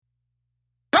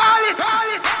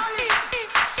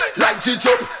light it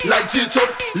up, light it up,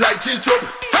 light it up.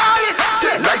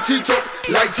 Say light it up,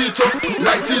 light it up,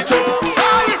 light it up.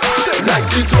 Say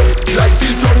light it up, light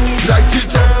it up, light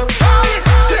it up.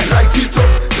 Say light it up,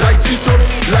 light it up,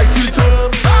 light it up.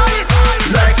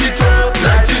 Light it up,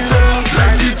 light it up,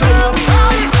 light it up.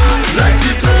 Light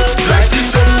it up, light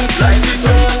it up, light it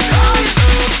up.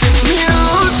 This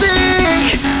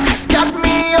music has got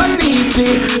me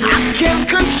uneasy. I can't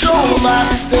control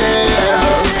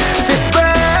myself. This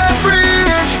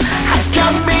beverage has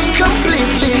got me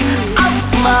completely out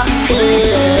my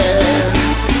head.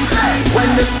 When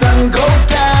the sun goes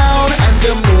down and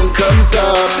the moon comes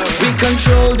up, we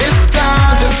control this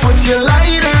town. Just put your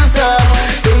lighters up,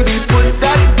 baby. Put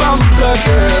that bumper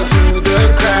girl to the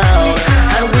ground,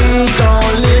 and we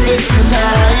gon' live it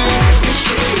tonight.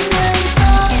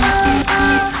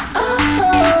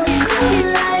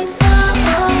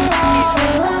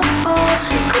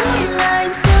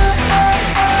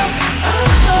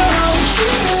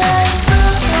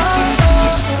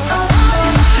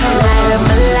 Light up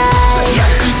my life.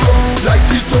 Light it up,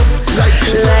 light it up, light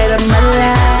it up.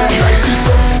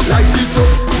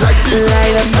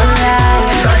 Light up my life.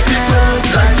 Light it up,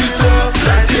 light it up,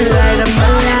 light it up. Light up my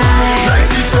life.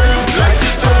 Light it up, light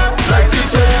it up, light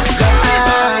it up. The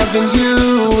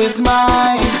avenue is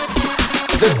mine.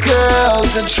 The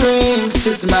girls and drinks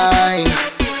is mine.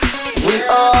 We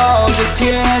all just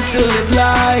here to live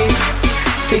life.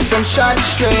 Take some shots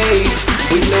straight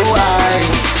with no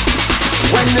ice.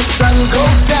 When the sun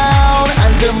goes down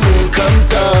and the moon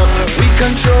comes up, we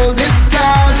control this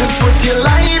town. Just put your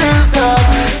lighters up,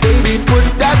 baby. Put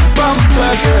that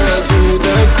bumper girl to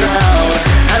the ground,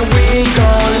 and we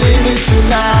gon' live it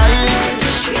tonight.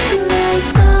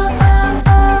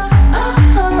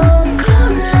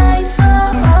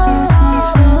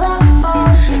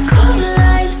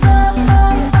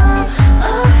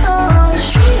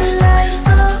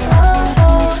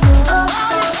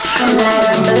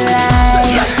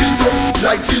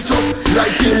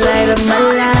 Light up my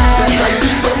life. Light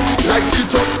it up, light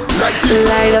it up, light it up.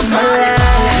 Light up my life.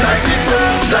 Light it up,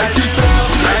 light it up,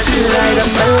 light it up. Light up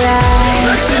my life.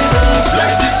 Light it up,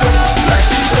 light it up,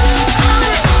 light it up.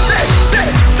 Say, say,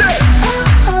 say.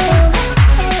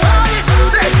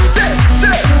 Say, say,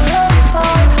 say.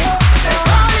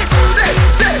 Say, say,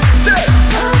 say.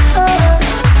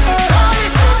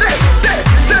 Say, say,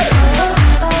 say.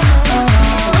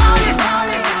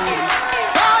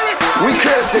 We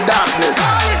curse the darkness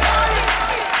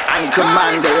and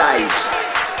command the light.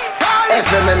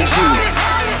 FMMG,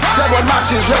 Devon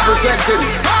Matthews representing.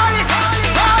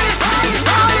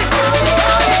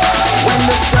 When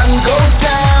the sun goes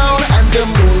down and the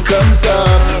moon comes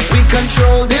up, we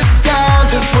control this town.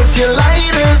 Just put your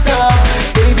lighters up,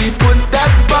 baby. Put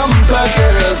that bumper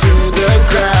girl to the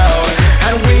ground,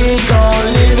 and we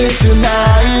gon' live it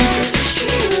tonight.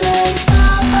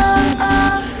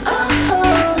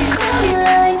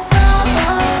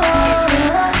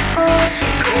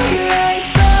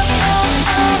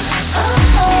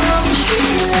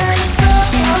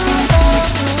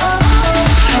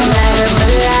 Light up my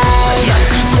life.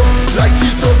 Light it up, light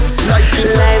it up, light it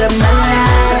up. Light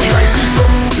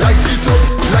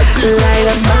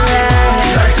up my life.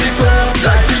 Light it up,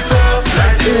 light it up,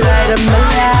 light it up. Light up my life.